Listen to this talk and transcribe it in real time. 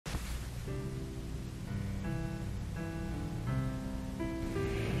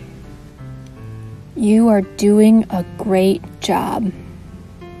You are doing a great job.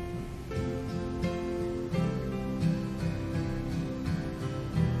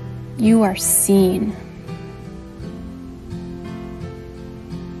 You are seen.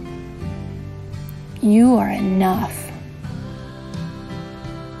 You are enough.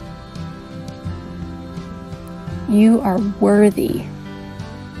 You are worthy.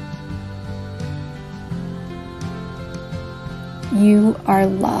 You are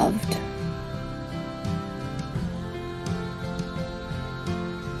loved.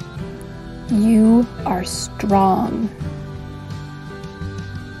 You are strong.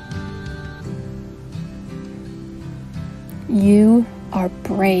 You are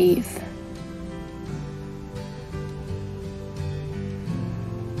brave.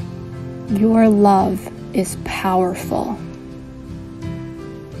 Your love is powerful.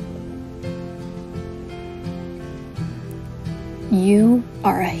 You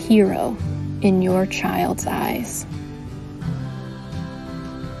are a hero in your child's eyes.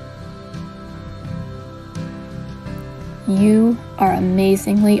 You are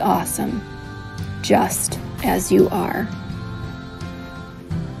amazingly awesome, just as you are.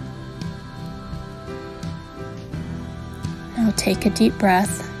 Now take a deep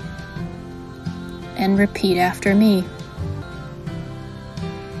breath and repeat after me.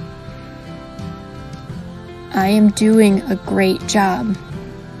 I am doing a great job.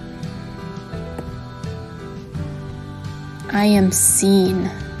 I am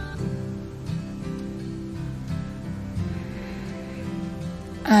seen.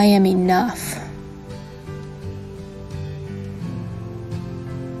 I am enough.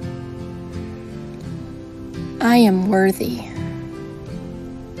 I am worthy.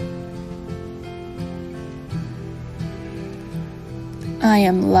 I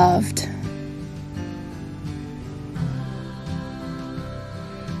am loved.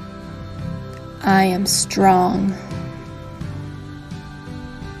 I am strong.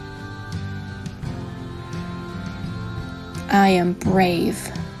 I am brave.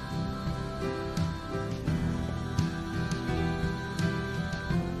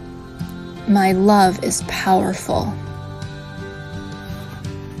 My love is powerful.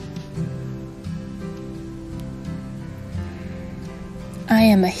 I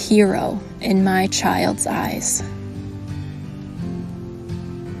am a hero in my child's eyes.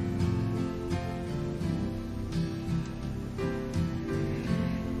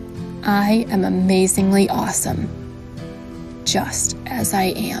 I am amazingly awesome, just as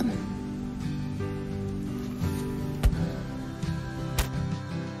I am.